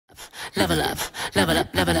level up, level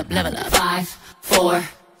up, level up, level up. 5, 4,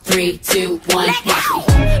 3, 2, 1, watch me.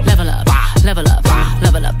 Level up, level up,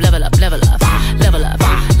 level up, level up, level up, level up,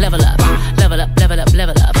 level up, level up, level up,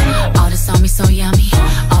 level up. All this on me so yummy,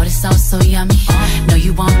 all this sauce so yummy. No,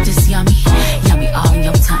 you want this yummy, yummy all in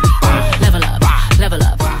your tummy. Level up, level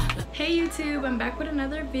up. Hey YouTube, I'm back with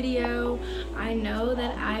another video. I know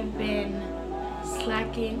that I've been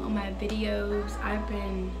slacking on my videos. I've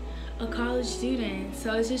been a college student,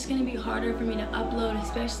 so it's just gonna be harder for me to upload,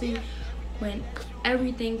 especially when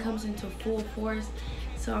everything comes into full force.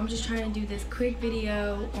 So I'm just trying to do this quick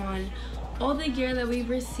video on all the gear that we've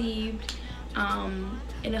received,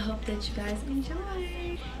 in the hope that you guys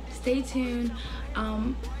enjoy. Stay tuned.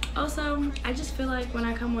 Also, I just feel like when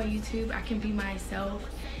I come on YouTube, I can be myself,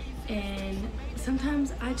 and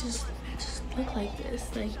sometimes I just look like this.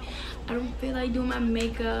 Like, I don't feel like doing my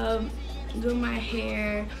makeup, doing my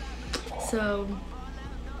hair. So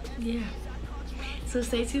yeah, so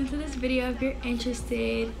stay tuned to this video if you're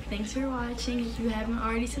interested. Thanks for watching. If you haven't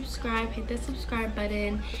already subscribed, hit that subscribe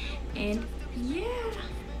button. And yeah,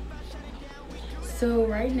 so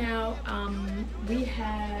right now we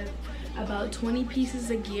have about 20 pieces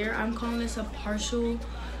of gear. I'm calling this a partial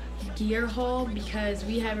gear haul because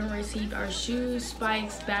we haven't received our shoes,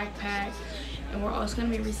 spikes, backpack, and we're also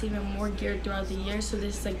going to be receiving more gear throughout the year. So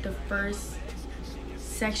this is like the first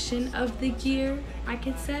section of the gear, I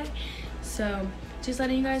could say. So just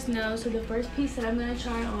letting you guys know. So the first piece that I'm going to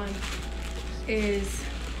try on is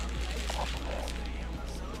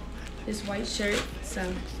this white shirt,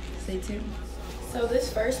 so stay tuned. So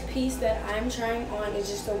this first piece that I'm trying on is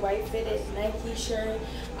just a white fitted Nike shirt.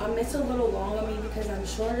 It's a little long on me because I'm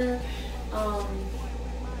shorter. So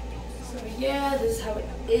yeah, this is how it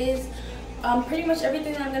is. Pretty much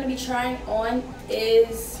everything that I'm going to be trying on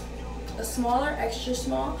is a smaller, extra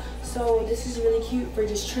small. So this is really cute for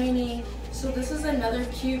just training. So this is another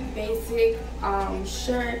cute basic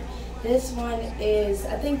shirt. This one is,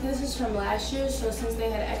 I think this is from last year, so since they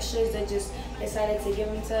had extras, they just decided to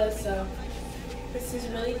give them to us. So this is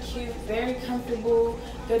really cute, very comfortable,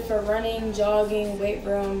 good for running, jogging, weight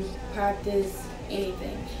room, practice,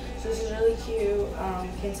 anything. So this is really cute.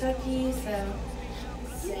 Kentucky, so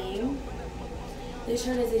same. This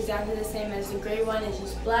shirt is exactly the same as the gray one. It's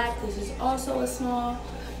just black. This is also a small.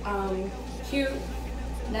 Cute,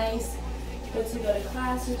 nice, good to go to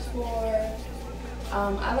classes for.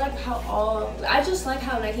 I just like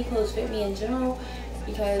how Nike clothes fit me in general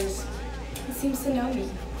because it seems to know me.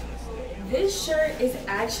 This shirt is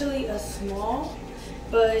actually a small,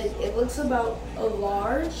 but it looks about a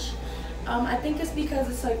large. I think it's because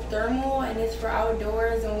it's like thermal and it's for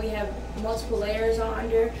outdoors and we have multiple layers on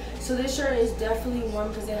under. So this shirt is definitely warm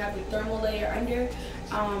because they have the thermal layer under.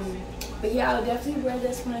 But yeah, I'll definitely wear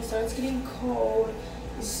this when it starts getting cold.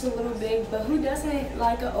 It's just a little big, but who doesn't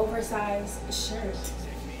like an oversized shirt?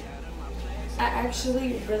 I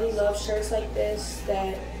actually really love shirts like this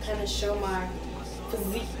that kind of show my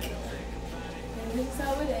physique. And this is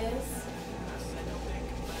how it is.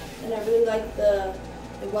 And I really like the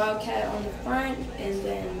wildcat on the front, and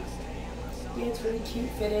then yeah, it's really cute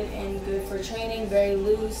fitted and good for training, very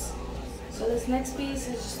loose. So this next piece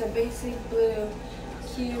is just a basic blue,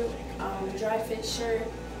 cute, dry fit shirt,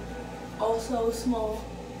 also small,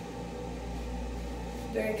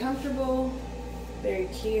 very comfortable, very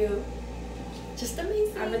cute, just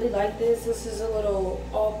amazing. I really like this. This is a little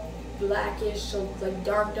all blackish, so like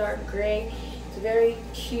dark gray. It's very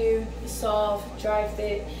cute, soft, dry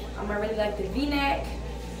fit. I really like the v-neck,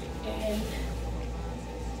 and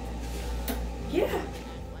yeah.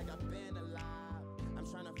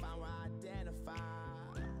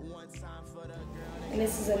 And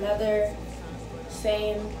this is another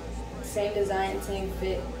same design, same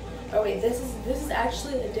fit. Oh wait, this is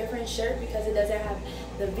actually a different shirt because it doesn't have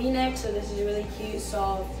the v-neck, so this is really cute,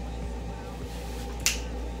 soft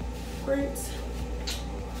prints.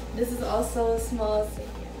 This is also a small.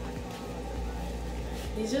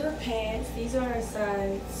 These are the pants. These are a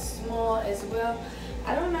size small as well.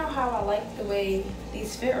 I don't know how I like the way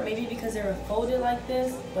these fit, or maybe because they were folded like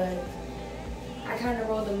this, but I kind of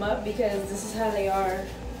rolled them up because this is how they are.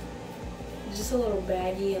 Just a little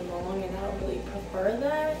baggy and long, and I don't really prefer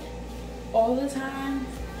that all the time.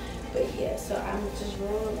 But yeah, so I'm just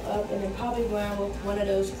rolling up and then probably wearing with one of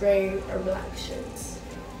those gray or black shirts.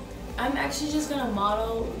 I'm actually just gonna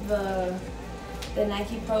model the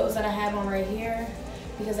Nike Pros that I have on right here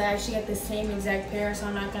because I actually got the same exact pair, so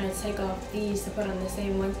I'm not gonna take off these to put on the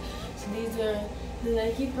same ones. So these are the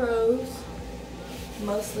Nike Pros.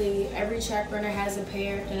 Mostly every track runner has a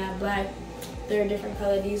pair. They're not black, they're a different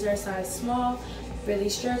color. These are a size small, really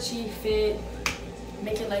stretchy, fit,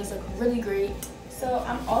 make your legs look really great. So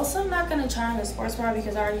I'm also not gonna try on the sports bra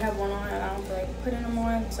because I already have one on and I don't feel like putting them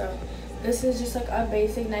on. So this is just like a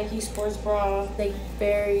basic Nike sports bra. They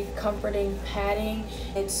very comforting padding.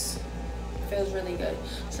 It feels really good.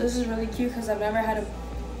 So this is really cute because I've never had a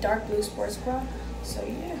dark blue sports bra. So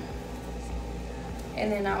yeah.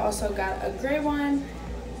 And then I also got a gray one,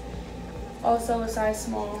 also a size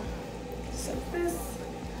small. So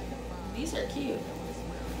these are cute.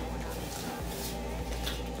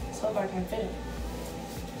 Let's hope I can fit it.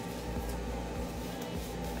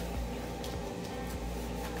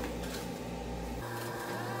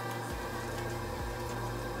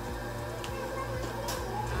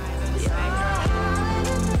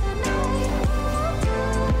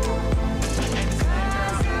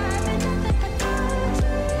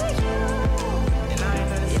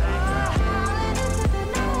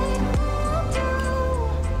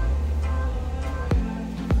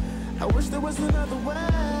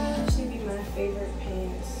 Actually be my favorite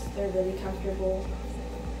pants. They're really comfortable.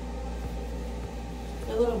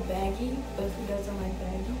 They're a little baggy, but who doesn't like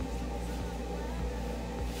baggy?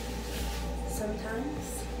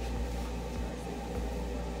 Sometimes.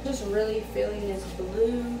 Just really feeling this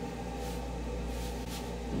blue.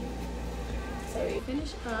 So we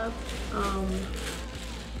finish up.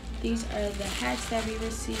 These are the hats that we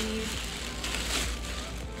received.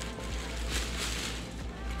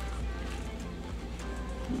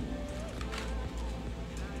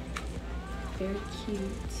 Very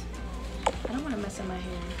cute. I don't want to mess up my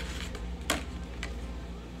hair.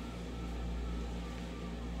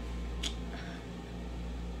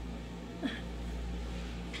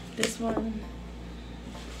 This one.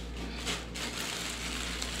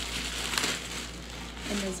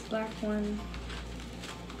 And this black one.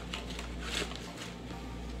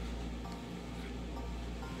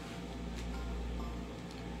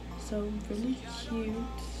 So really cute.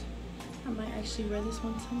 I might actually wear this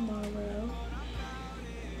one tomorrow.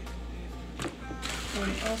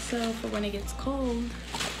 And also for when it gets cold,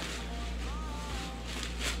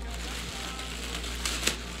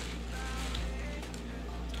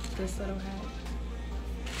 this little hat.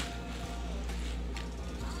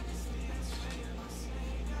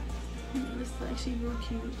 This is actually real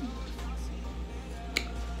cute.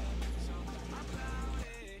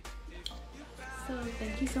 So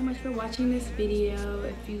thank you so much for watching this video.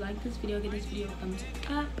 If you like this video, give this video a thumbs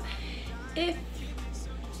up. If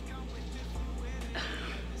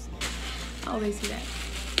I always do that.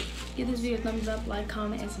 Give this video a thumbs up, like,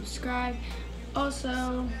 comment, and subscribe. Also,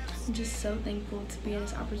 I'm just so thankful to be in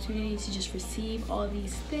this opportunity to just receive all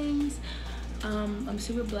these things. I'm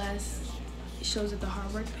super blessed. It shows that the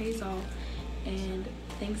hard work pays off. And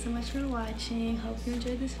thanks so much for watching. Hope you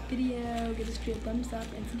enjoyed this video. Give this video a thumbs up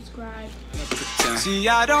and subscribe. See,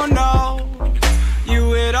 I don't know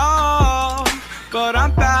you at all, but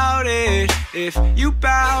I'm bout it. If you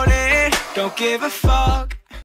bout it, don't give a fuck.